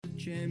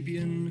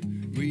Champion,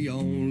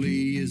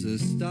 Rioli is a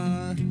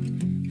star,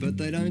 but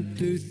they don't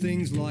do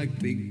things like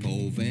Big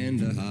Paul van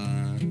der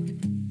Haar.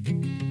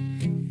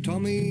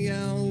 Tommy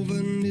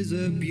Alvin is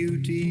a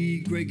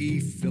beauty, Greggy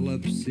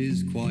Phillips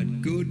is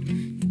quite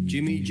good,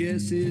 Jimmy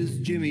Jess is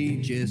Jimmy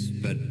Jess,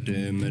 but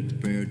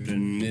Dermot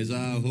Brereton is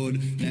a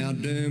hood. Now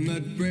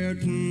Dermot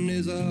Brereton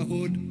is a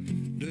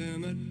hood,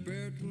 Dermot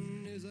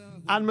Brereton is a hood.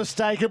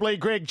 Unmistakably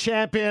Greg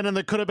Champion and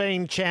the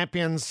Coodabeen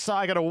champions.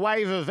 I got a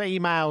wave of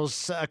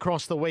emails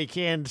across the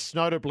weekend,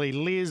 notably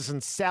Liz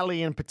and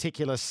Sally in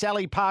particular.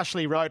 Sally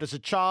partially wrote, as a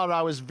child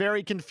I was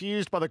very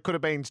confused by the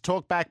Coodabeen's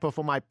talkback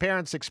before my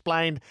parents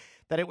explained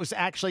that it was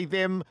actually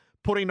them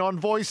putting on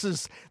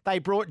voices. They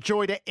brought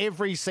joy to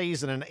every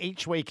season, and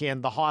each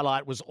weekend the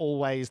highlight was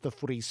always the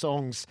footy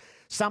songs.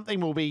 Something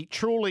will be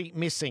truly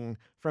missing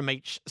from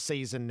each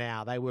season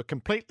now. They were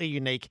completely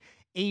unique,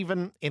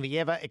 even in the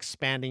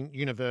ever-expanding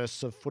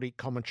universe of footy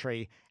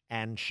commentary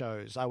and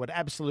shows. I would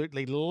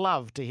absolutely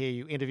love to hear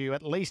you interview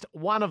at least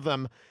one of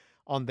them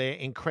on their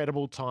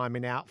incredible time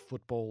in our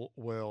football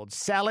world.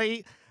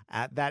 Sally,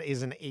 that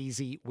is an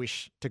easy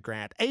wish to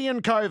grant.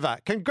 Ian Cover,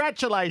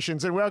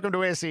 congratulations and welcome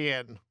to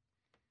SEN.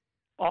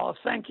 Oh,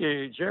 thank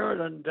you,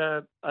 Jared, and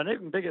an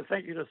even bigger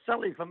thank you to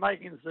Sally for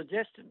making the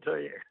suggestion to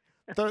you.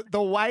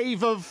 The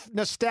wave of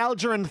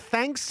nostalgia and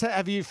thanks,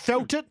 have you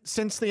felt it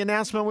since the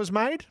announcement was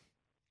made?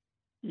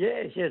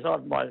 Yes,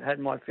 I've had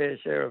my fair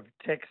share of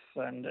texts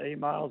and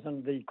emails,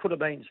 and the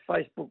Coodabeen's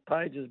Facebook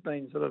page has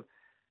been sort of,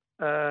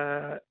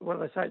 what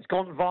do they say, it's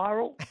gone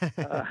viral.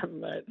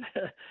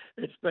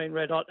 It's been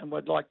red hot, and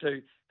we'd like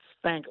to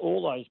thank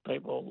all those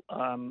people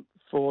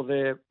for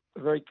their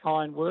very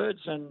kind words,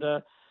 and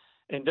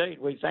indeed,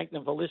 we thank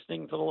them for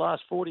listening for the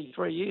last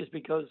 43 years,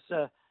 because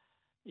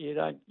you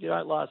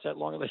don't last that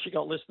long unless you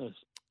got listeners.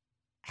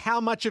 How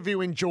much have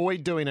you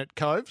enjoyed doing it,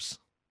 Coves?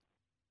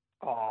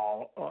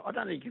 Oh, I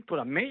don't think you put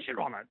a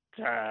measure on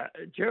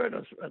it, Jared.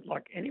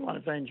 Like anyone,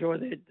 if they enjoy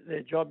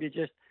their job, you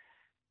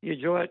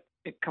enjoy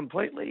it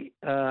completely.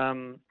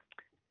 I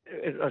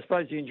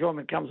suppose the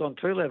enjoyment comes on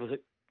two levels.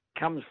 It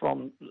comes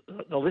from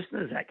the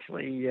listeners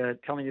actually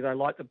telling you they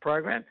like the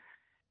program,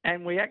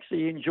 and we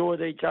actually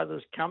enjoyed each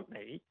other's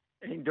company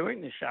in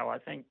doing the show. I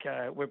think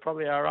we're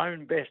probably our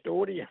own best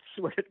audience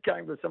when it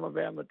came to some of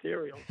our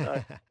material.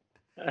 So,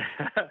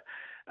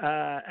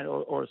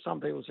 or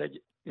some people said,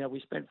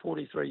 we spent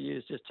 43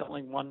 years just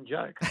telling one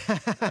joke,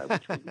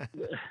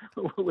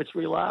 which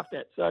we laughed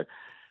at. So,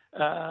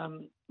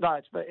 no,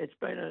 it's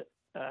been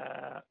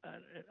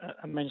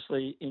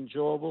immensely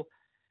enjoyable,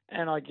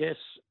 and I guess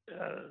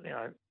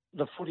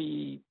the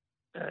footy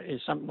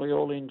is something we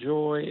all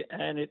enjoy,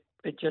 and it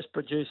just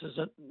produces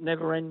a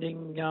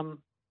never-ending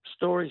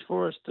stories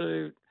for us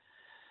to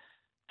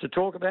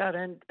talk about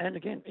and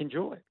again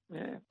enjoy.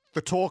 Yeah.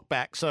 The talk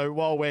back. So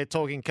while we're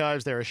talking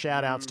Coves, there are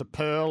shout outs to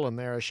Pearl and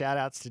there are shout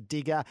outs to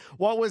Digger.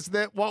 What was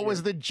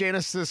the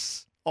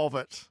genesis of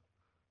it?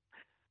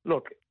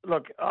 Look,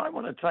 I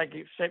want to take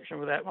exception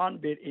with that one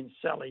bit in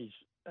Sally's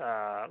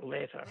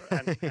letter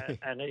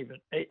and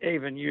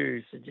even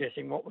you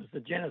suggesting what was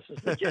the genesis.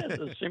 The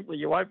genesis is simply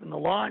you open the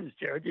lines,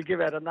 Jared, you give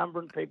out a number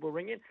and people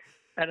ring in.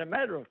 And a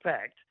matter of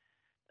fact,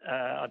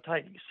 I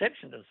take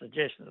exception to the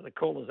suggestion that the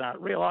callers aren't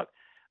real.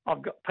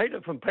 I've got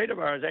Peter from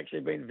Peterborough has actually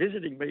been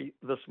visiting me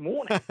this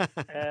morning,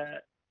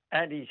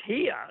 and he's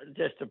here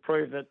just to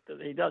prove that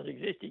he does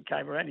exist. He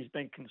came around, he's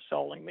been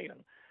consoling me.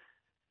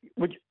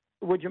 And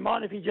would you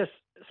mind if he just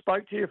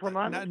spoke to you for a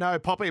moment? No,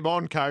 pop him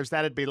on, Coves.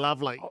 That'd be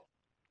lovely.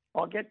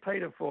 I'll get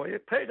Peter for you.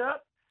 Peter?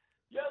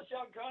 Yes,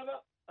 young Carter.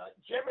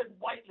 Jared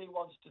Waitley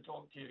wants to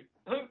talk to you.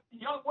 Who?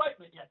 Young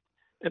Waitley,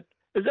 yeah.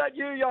 Is that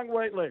you, young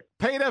Waitley?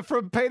 Peter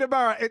from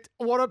Peterborough.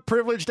 What a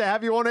privilege to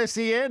have you on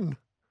SEN.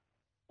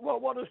 Well,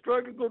 what a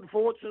stroke of good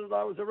fortune that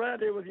I was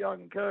around here with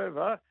young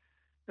Curver,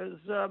 because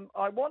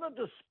I wanted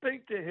to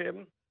speak to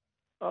him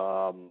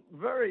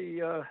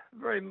very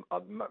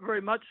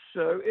much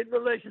so in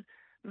relation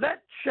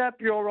that chap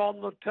you're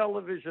on the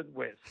television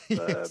with.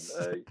 Yes.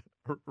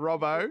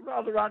 Robbo.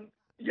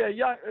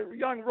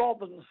 Young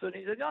Robinson.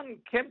 He's a young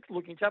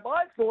kempt-looking chap.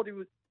 I thought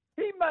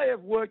he may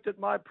have worked at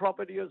my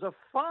property as a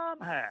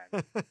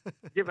farmhand,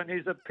 given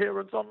his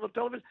appearance on the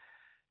television.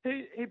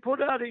 He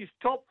put out his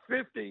top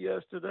 50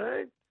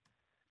 yesterday.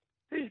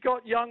 He's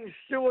got young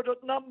Stewart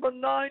at number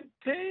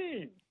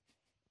 19.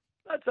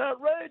 That's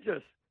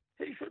outrageous.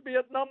 He should be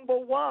at number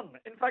 1.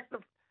 In fact,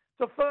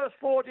 the first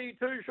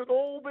 42 should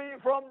all be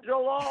from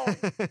Geelong.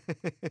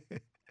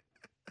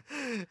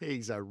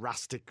 He's a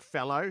rustic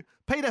fellow.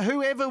 Peter,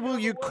 whoever will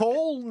you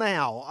call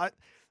now?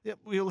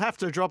 We'll have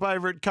to drop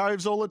over at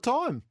Coves all the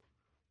time.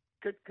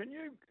 Can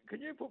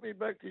you put me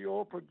back to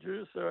your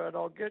producer and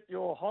I'll get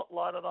your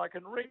hotline and I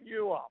can ring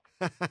you up?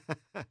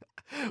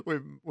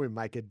 We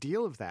make a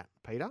deal of that,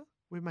 Peter.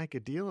 We make a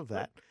deal of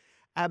that.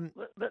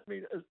 Let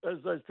me, as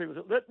those people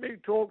say, let me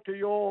talk to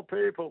your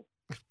people.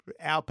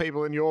 Our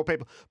people and your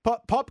people.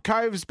 Pop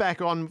Coves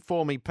back on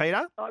for me,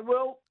 Peter. I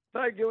will.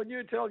 Thank you. And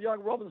you tell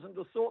young Robinson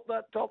to sort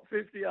that top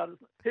 50 out.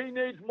 He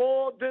needs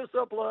more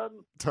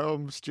discipline.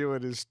 Tom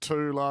Stewart is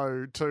too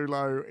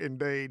low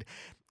indeed.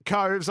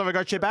 Coves, have I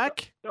got you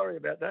back? Sorry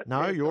about that.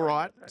 No, Yeah, you're sorry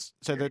right. about that.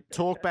 So the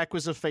talkback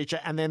was a feature,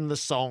 and then the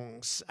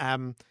songs,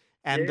 and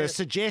the Yes,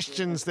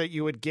 suggestions that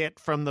you would get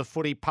from the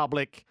footy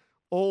public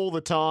all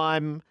the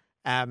time,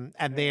 and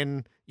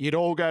then you'd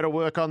all go to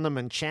work on them,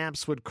 and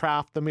Champs would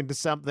craft them into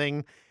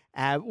something.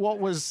 How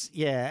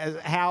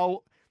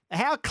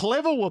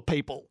clever were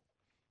people?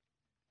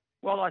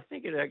 Well, I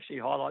think it actually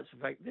highlights the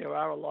fact there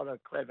are a lot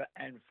of clever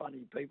and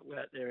funny people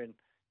out there in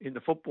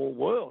the football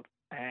world.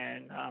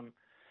 And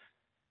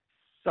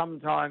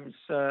sometimes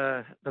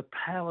the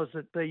powers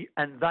that be,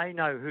 and they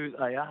know who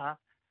they are,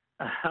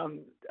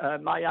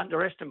 may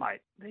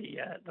underestimate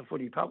the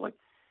footy public.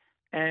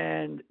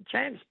 And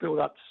Champs built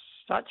up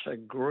such a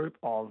group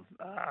of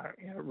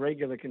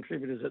regular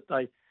contributors that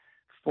they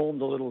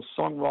formed a little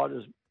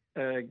songwriters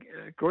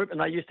group,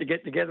 and they used to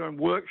get together and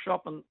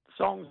workshop and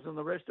songs and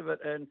the rest of it.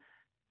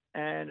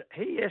 And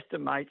he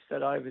estimates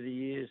that over the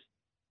years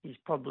he's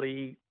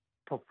probably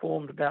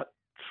performed about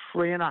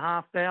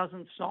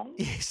 3,500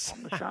 songs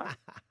on the show.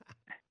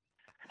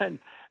 And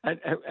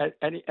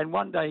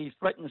one day he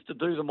threatens to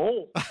do them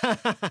all.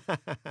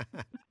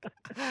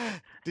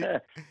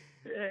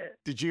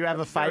 Did you have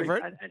a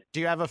favourite? Do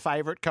you have a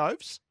favourite,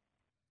 Coves?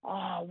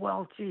 Oh,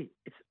 well, gee,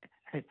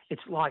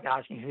 it's like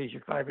asking who's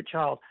your favourite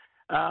child.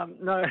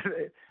 No,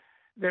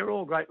 they're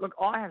all great. Look,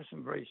 I have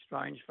some very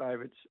strange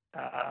favourites.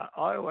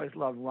 I always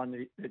loved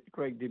one that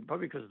Greg did,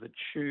 probably because of the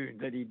tune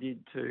that he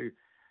did to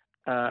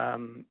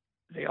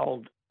the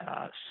old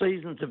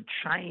Seasons of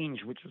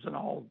Change, which was an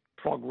old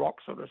prog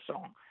rock sort of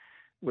song,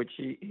 which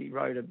he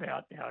wrote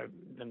about,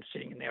 them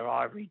sitting in their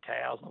ivory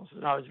towers. And all.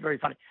 No, it was very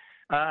funny.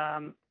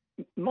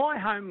 My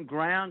Home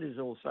Ground is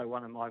also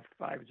one of my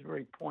favourites, a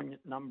very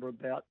poignant number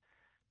about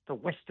the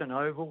Western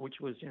Oval,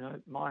 which was,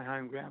 my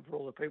home ground for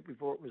all the people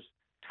before it was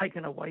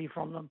taken away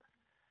from them.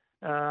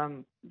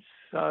 And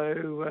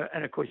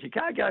of course, you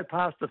can't go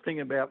past the thing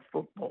about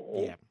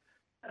football,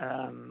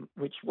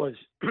 which was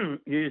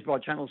used by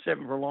Channel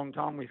 7 for a long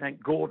time. We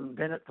thank Gordon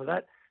Bennett for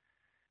that.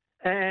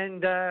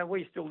 And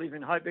we still live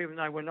in hope, even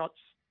though we're not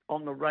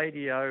on the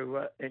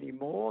radio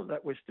anymore,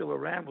 that we're still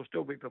around, we'll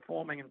still be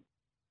performing. And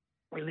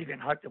we live in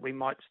hope that we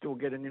might still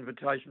get an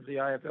invitation for the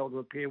AFL to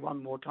appear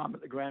one more time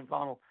at the grand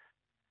final.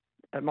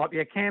 It might be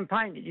a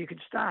campaign that you could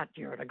start,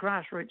 Jared, a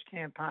grassroots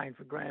campaign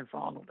for grand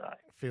final day.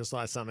 Feels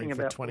like something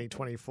for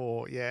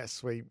 2024.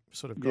 Yes, we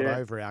sort of got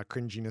over our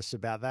cringiness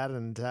about that,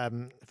 and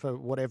for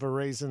whatever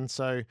reason,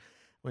 so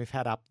we've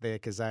had up there,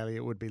 Kazali.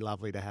 It would be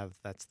lovely to have.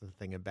 That's the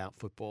thing about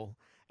football.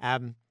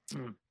 So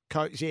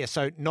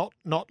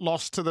not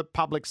lost to the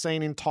public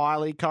scene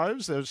entirely,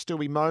 Coves. There'll still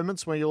be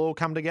moments where you'll all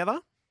come together.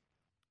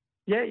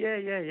 Yeah.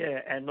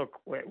 And look,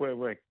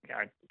 we're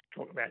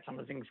talk about some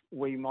of the things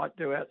we might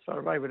do outside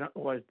of radio. We don't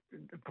always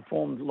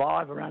perform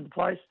live around the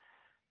place.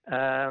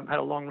 Had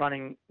a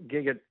long-running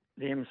gig at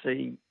the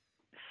MCC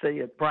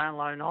at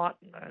Brownlow night.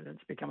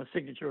 It's become a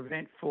signature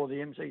event for the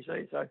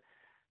MCC, so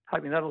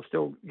hoping that'll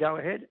still go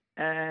ahead.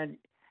 And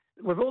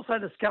we've also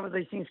discovered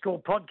these things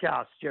called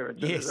podcasts, Jared.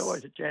 So there's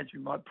always a chance we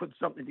might put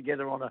something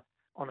together on a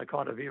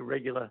kind of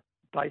irregular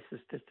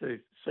basis just to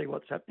see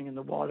what's happening in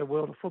the wider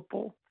world of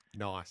football.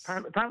 Nice.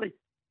 Apparently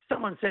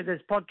someone said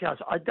there's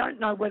podcasts. I don't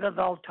know whether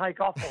they'll take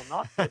off or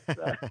not. But,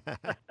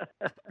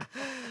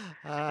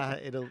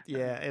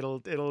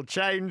 it'll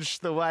change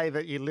the way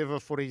that you live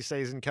a footy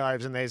season,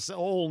 Coves, and there's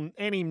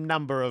any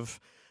number of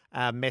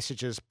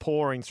messages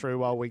pouring through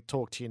while we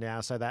talk to you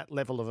now. So that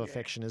level of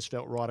affection is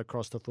felt right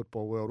across the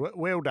football world.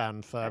 Well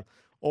done for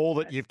all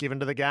that you've given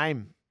to the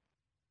game.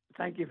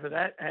 Thank you for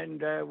that,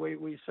 and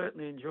we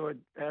certainly enjoyed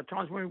our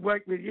times when we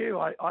worked with you.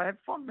 I have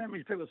fond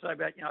memories. People say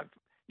about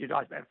you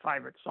guys have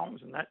favourite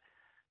songs and that.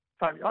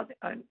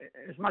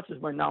 As much as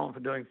we're known for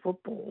doing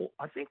football,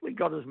 I think we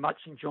got as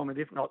much enjoyment,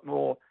 if not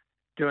more,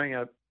 doing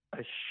a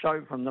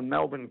show from the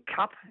Melbourne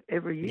Cup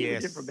every year.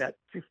 Yes. We did for about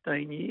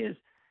 15 years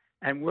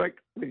and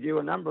worked with you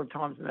a number of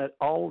times in that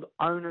old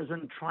owners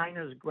and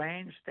trainers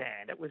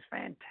grandstand. It was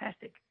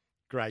fantastic.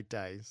 Great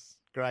days.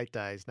 No,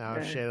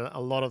 I've shared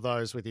a lot of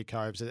those with you,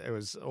 Coves. It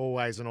was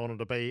always an honour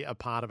to be a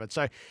part of it.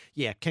 So,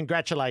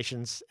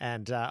 congratulations,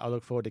 and I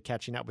look forward to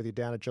catching up with you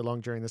down at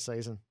Geelong during the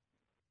season.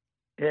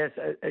 Yes,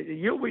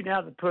 you'll be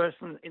now the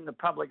person in the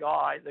public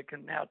eye that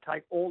can now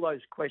take all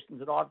those questions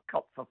that I've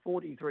copped for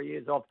 43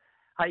 years of,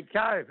 hey,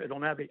 Cove, it'll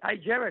now be, hey,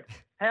 Jared,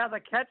 how are the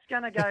Cats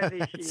going to go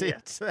this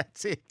year?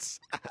 That's it.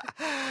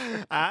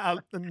 I'll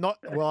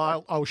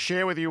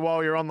share with you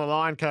while you're on the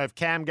line, Cove.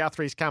 Cam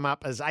Guthrie's come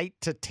up as 8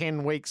 to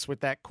 10 weeks with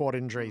that quad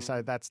injury,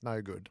 so that's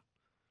no good.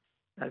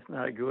 That's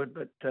no good,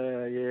 but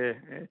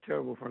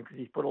terrible for him because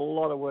he's put a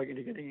lot of work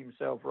into getting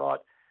himself right.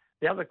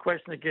 The other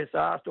question that gets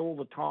asked all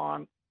the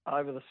time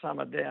over the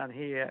summer down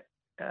here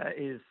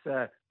is,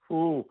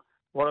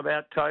 what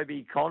about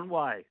Toby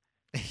Conway?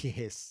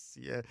 Yes,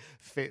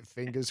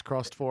 fingers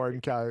crossed for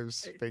him,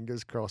 Coves.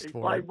 Fingers crossed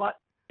for him.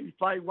 He's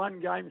played one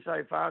game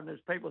so far, and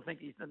there's people think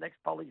he's the next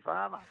Polly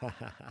Farmer.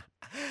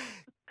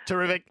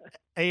 Terrific.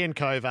 Ian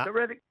Cover.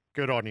 Terrific.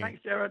 Good on you.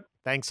 Thanks, Jared.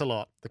 Thanks a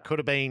lot. The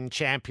Coodabeen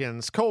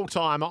champions. Call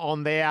time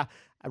on their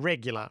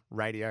regular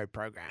radio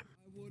program.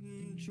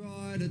 Wouldn't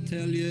try to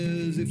tell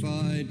yous if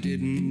I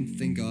didn't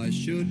think I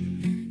should.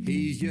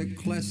 He's your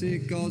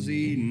classic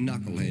Aussie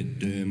knucklehead.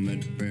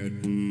 Dermot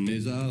Burton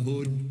is a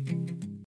hood.